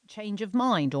change of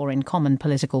mind, or in common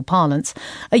political parlance,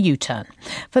 a U-turn.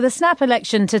 For the snap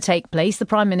election to take place, the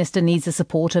Prime Minister needs the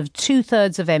support of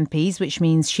 2/3 of MPs, which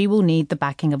means she will need the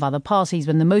backing of other parties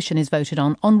when the motion is voted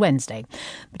on Wednesday.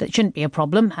 But it shouldn't be a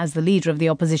problem, as the leader of the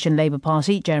opposition Labour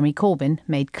Party, Jeremy Corbyn,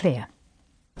 made clear.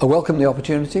 I welcome the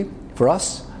opportunity for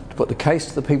us to put the case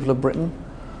to the people of Britain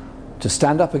to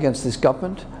stand up against this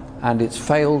government and its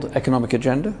failed economic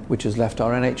agenda, which has left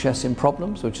our NHS in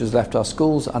problems, which has left our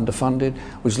schools underfunded,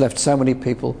 which has left so many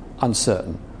people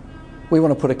uncertain. We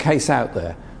want to put a case out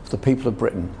there for the people of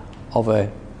Britain of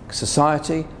a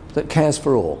society that cares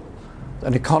for all,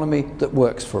 an economy that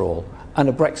works for all, and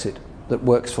a Brexit that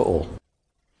works for all.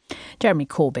 Jeremy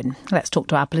Corbyn. Let's talk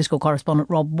to our political correspondent,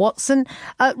 Rob Watson.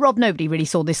 Rob, nobody really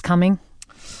saw this coming.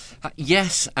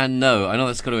 Yes and no. I know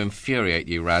that's going to infuriate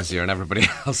you, Razia, and everybody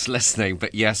else listening,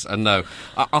 but yes and no.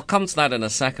 I'll come to that in a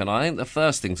second. I think the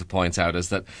first thing to point out is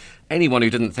that anyone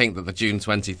who didn't think that the June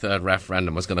 23rd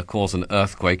referendum was going to cause an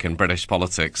earthquake in British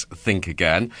politics, think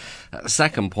again.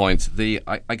 Second point,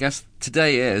 I guess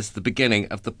today is the beginning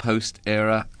of the post-Brexit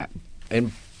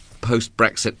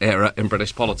era in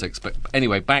British politics. But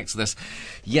anyway, back to this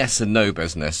yes and no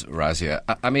business, Razia.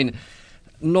 I mean,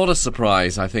 not a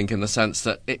surprise, I think, in the sense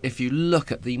that if you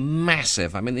look at the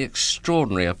massive, the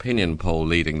extraordinary opinion poll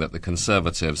leading that the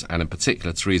Conservatives, and in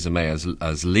particular Theresa May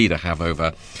as leader, have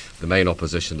over the main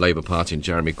opposition Labour Party and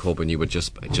Jeremy Corbyn you were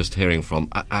just hearing from,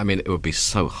 it would be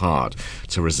so hard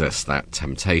to resist that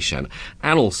temptation.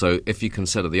 And also, if you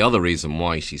consider the other reason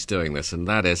why she's doing this, and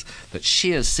that is that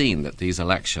she has seen that these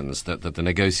elections, that the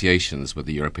negotiations with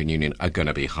the European Union are going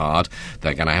to be hard.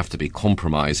 They're going to have to be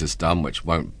compromises done, which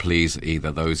won't please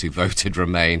either those who voted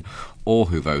Remain or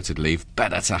who voted Leave.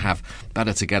 Better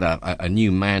to get a new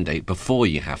mandate before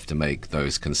you have to make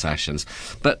those concessions.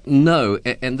 But no,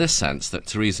 in this sense, that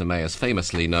Theresa May is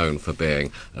famously known for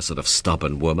being a sort of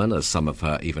stubborn woman, as some of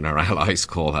even her allies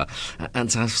call her, and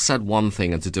to have said one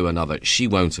thing and to do another, she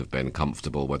won't have been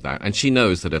comfortable with that, and she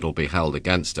knows that it'll be held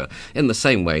against her. In the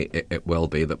same way, it will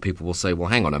be that people will say, well,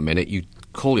 hang on a minute, you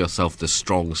call yourself the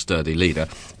strong, sturdy leader,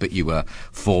 but you were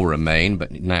for Remain,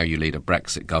 but now you lead a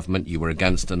Brexit government. You were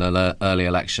against an early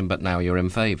election, but now you're in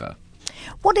favour.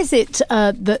 What is it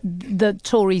that the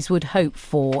Tories would hope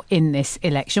for in this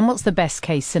election? What's the best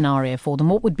case scenario for them?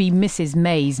 What would be Mrs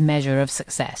May's measure of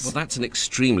success? Well, that's an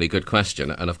extremely good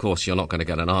question. And of course, you're not going to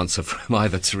get an answer from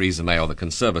either Theresa May or the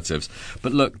Conservatives.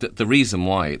 But look, the reason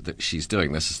why that she's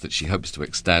doing this is that she hopes to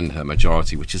extend her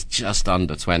majority, which is just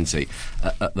under 20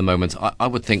 at the moment. I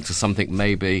would think to something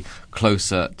maybe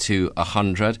closer to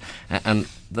 100. And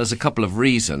there's a couple of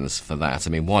reasons for that.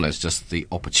 One is just the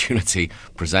opportunity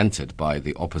presented by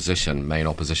the opposition, main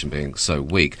opposition being so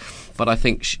weak. But I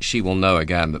think she will know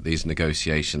again that these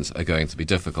negotiations are going to be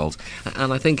difficult.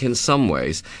 And I think in some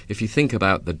ways, if you think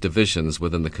about the divisions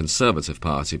within the Conservative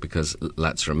Party, because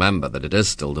let's remember that it is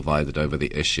still divided over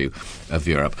the issue of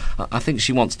Europe, I think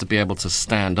she wants to be able to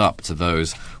stand up to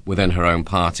those within her own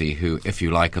party who, if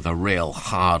you like, are the real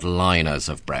hardliners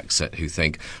of Brexit, who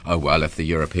think, oh, well, if the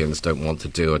Europeans don't want to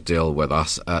do a deal with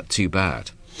us, too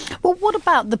bad. Well, what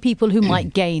about the people who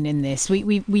might gain in this?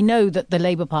 We know that the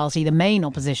Labour Party, the main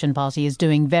opposition party, is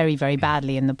doing very, very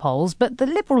badly in the polls. But the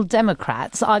Liberal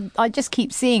Democrats, I just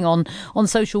keep seeing on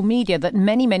social media that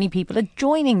many people are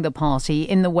joining the party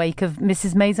in the wake of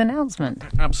Mrs May's announcement.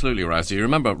 Absolutely, Razia. You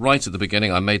remember right at the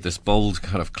beginning I made this bold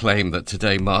kind of claim that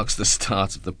today marks the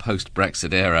start of the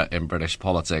post-Brexit era in British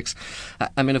politics.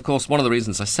 Of course, one of the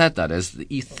reasons I said that is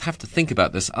that you have to think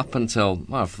about this up until,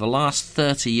 well, for the last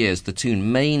 30 years, the two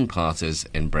main parties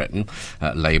in Britain,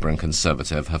 Labour and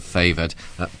Conservative, have favoured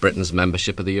Britain's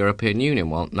membership of the European Union.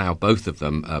 Well, now both of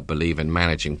them believe in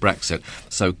managing Brexit.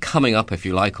 So coming up, if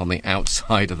you like, on the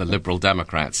outside of the Liberal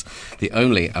Democrats, the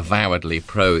only avowedly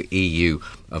pro-EU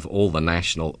of all the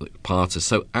national parties.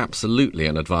 So absolutely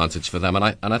an advantage for them. And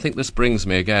I think this brings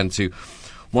me again to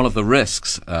one of the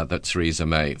risks that Theresa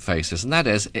May faces, and that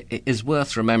is, it is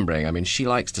worth remembering. She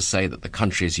likes to say that the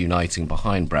country is uniting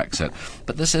behind Brexit,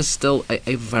 but this is still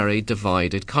a very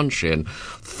divided country, and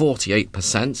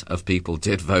 48% of people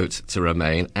did vote to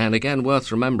remain, and again,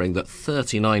 worth remembering that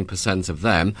 39% of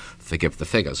them, forgive the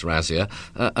figures, Razia,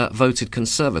 voted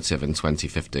Conservative in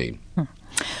 2015.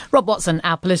 Rob Watson,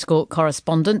 our political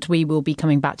correspondent. We will be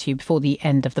coming back to you before the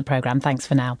end of the programme. Thanks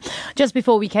for now. Just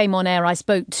before we came on air, I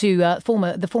spoke to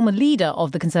the former leader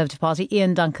of the Conservative Party,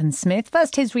 Ian Duncan-Smith.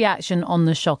 First, his reaction on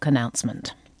the shock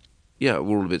announcement. Yeah,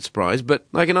 we're all a bit surprised, but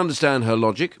I can understand her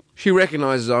logic. She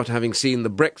recognises, after having seen the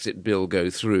Brexit bill go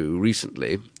through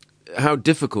recently, how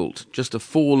difficult just a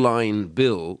 4-line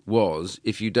bill was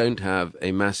if you don't have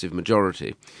a massive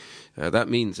majority. That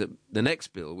means that the next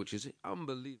bill, which is unbelievable...